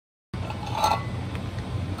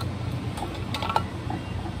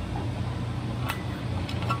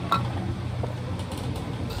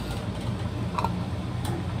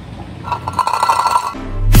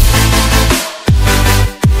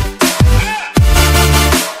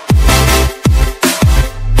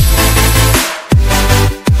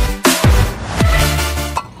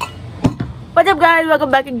welcome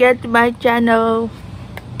back again to my channel.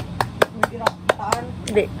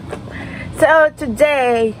 So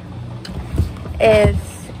today is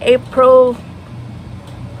April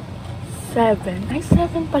 7. Ay,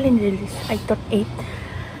 7 pala release. I thought 8.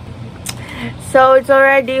 So it's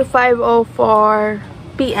already 5:04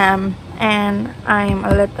 p.m. and I'm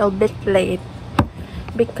a little bit late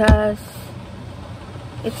because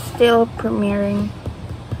it's still premiering.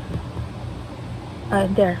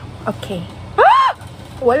 There. Okay.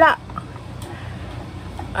 Wala.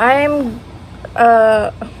 I'm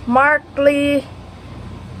Mark Lee.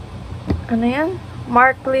 Ano yan?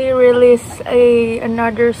 Mark Lee released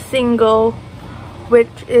another single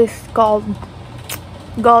which is called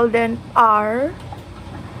GOLDENHOURMV.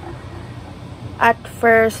 At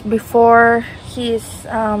first, before his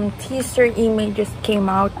teaser images came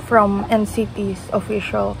out from NCT's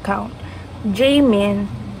official account, Jaemin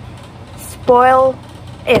spoiled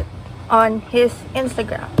it on his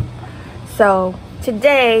Instagram. So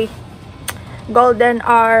today,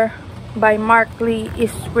 GOLDENHOURMV by Mark Lee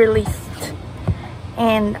is released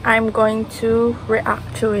and I'm going to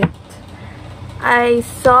react to it. I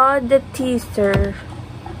saw the teaser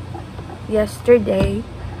yesterday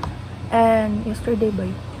and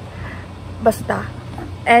basta,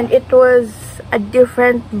 and it was a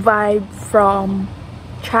different vibe from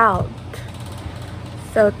Child.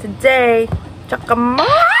 So today,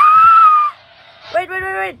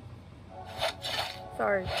 wait.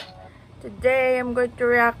 Sorry. Today I'm going to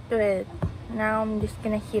react to it. Now I'm just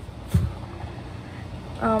gonna hit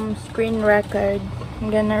screen record.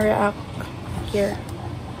 I'm gonna react here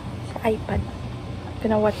sa iPad.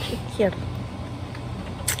 Gonna watch it here.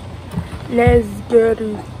 Let's get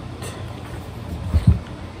it.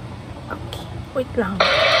 Okay, wait lang.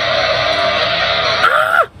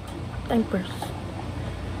 Time first.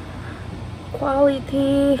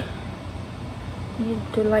 Quality. Need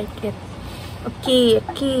to like it. Okay,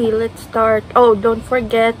 let's start. Oh, don't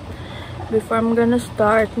forget, before I'm gonna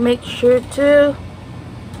start, make sure to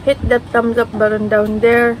hit that thumbs up button down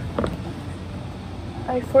there.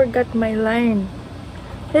 I forgot my line.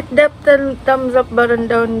 Hit that thumbs up button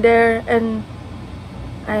down there and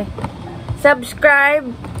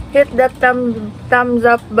subscribe. Hit that thumbs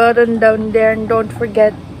up button down there and don't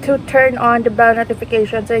forget to turn on the bell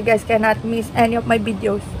notification so you guys cannot miss any of my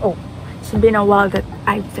videos. Oh, it's been a while that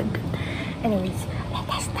I've said that. Anyways, let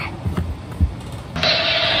us start.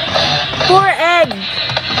 Pour egg.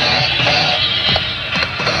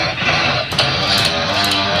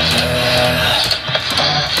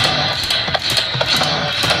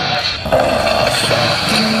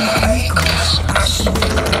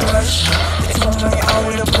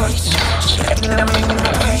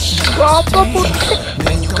 Guwapo po.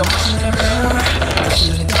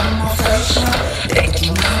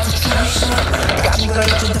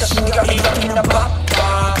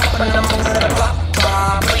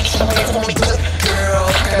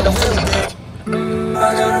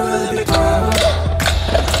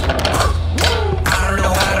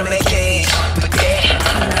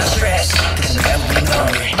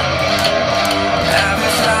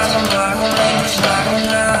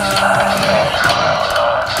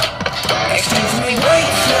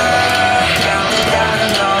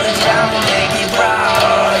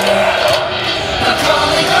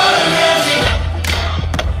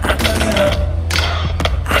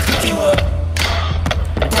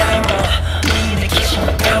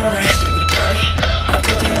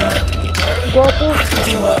 Guwapo.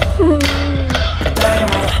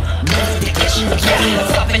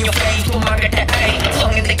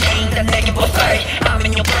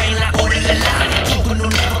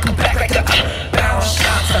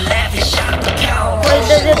 Why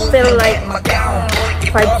does it feel like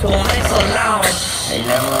 5 songs?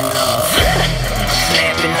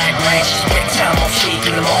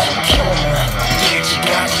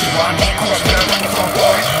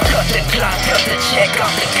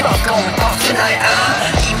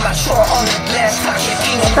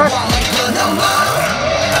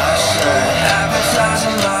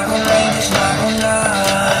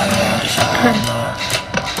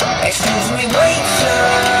 Excuse me, wait, sir.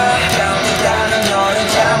 Down another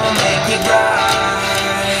time will make it right.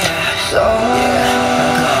 So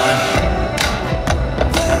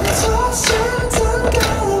when it's all said and done,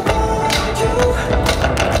 I want you.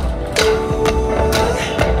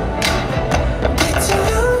 It's a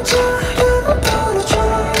young child and I'm gonna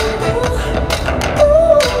try.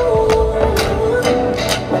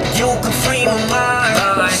 You can free my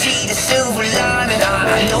mind, see the silver lining.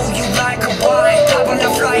 I know you like a wine. Hop on the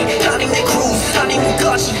flight, not in the cruise, not in the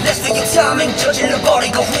gush. Let's figure timing, judging the body,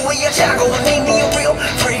 go who are you tackle? Make me a real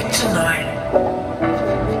freak tonight.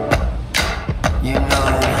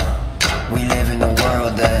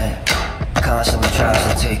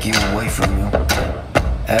 to take you away from you.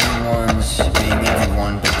 Everyone's being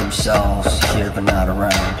everyone but themselves, here but not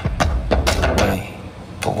around. Wait,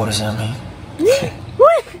 but what does that mean?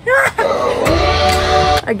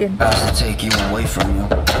 Again. To take you away from you.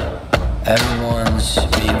 Everyone's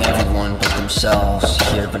being everyone but themselves,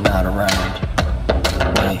 here but not around.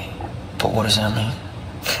 Wait, but what does that mean?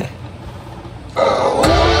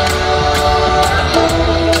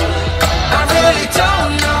 I really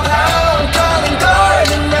don't know how I'm calling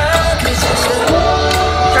garden now, 'cause it's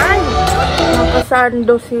Ay,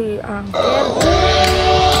 napasando si Uncle.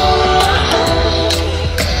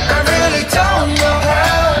 I really don't know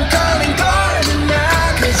how I'm calling garden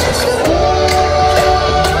now, 'cause it's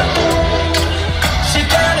she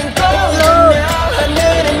got an golden now, I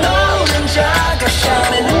need an orange eye, got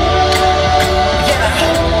shining. Yeah,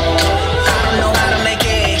 I don't know how to make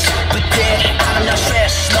eggs, but then I'm not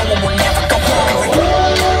stressed, no one will never go hungry.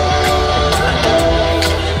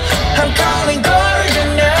 I'm calling garden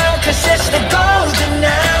now, 'cause it's the golden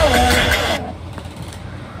hour.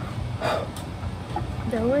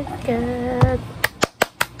 That was good.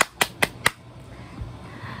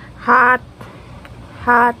 Hot,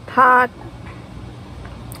 hot, hot.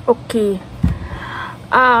 Okay.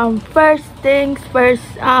 First things first,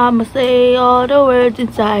 I'ma say all the words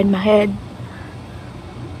inside my head.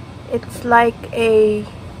 It's like a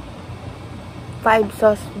 5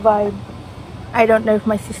 sauce vibe. I don't know if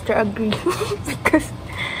my sister agrees because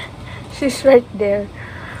she's right there.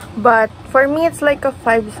 But for me, it's like a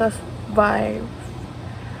 5 sauce vibe.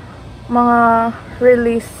 Mga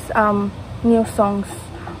release new songs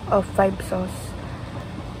of 5 sauce.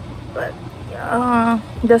 But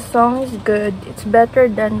the song is good. It's better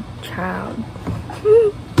than Child.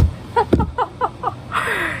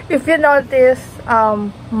 If you notice,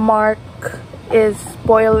 Mark is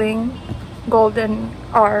spoiling Golden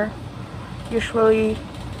R. Usually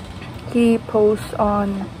he posts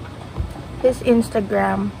on his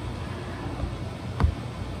Instagram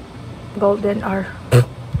Golden R.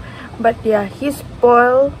 But yeah, he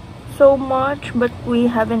spoiled so much, but we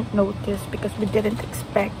haven't noticed because we didn't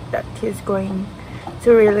expect that he's going to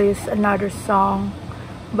release another song.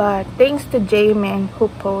 But thanks to Jamin who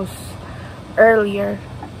posts earlier,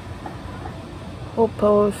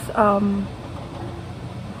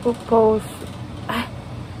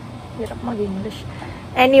 hirap mag-English.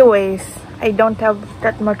 Anyways, I don't have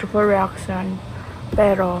that much of a reaction,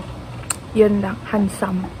 pero yun lang,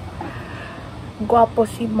 handsome. Guapo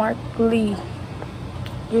si Mark Lee.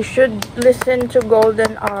 You should listen to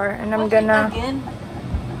Golden R, and I'm gonna... Again?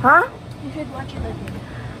 Huh? You should watch it again.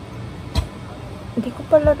 Hindi ko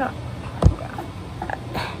pala na...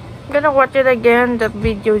 I'm gonna watch it again. The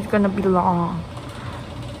video is gonna be long.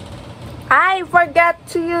 I forgot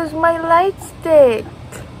to use my light stick.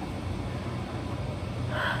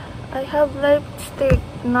 I have light stick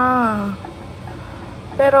na.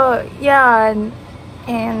 Pero, yan.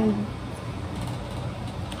 And...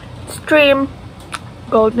 stream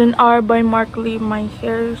Golden R by Mark Lee. My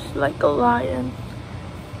hair is like a lion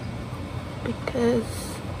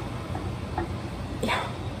because yeah.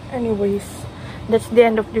 Anyways, that's the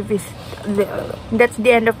end of the this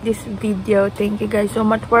video. Thank you guys so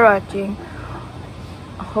much for watching.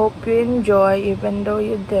 I hope you enjoy, even though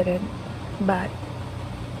you didn't. But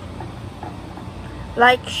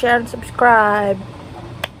like, share, and subscribe.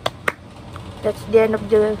 That's the end of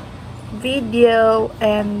the video,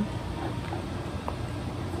 and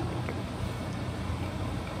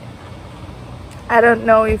I don't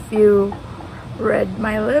know if you read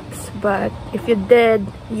my lips, but if you did,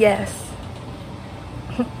 yes.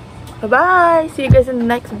 Bye bye. See you guys in the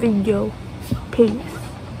next video. Peace.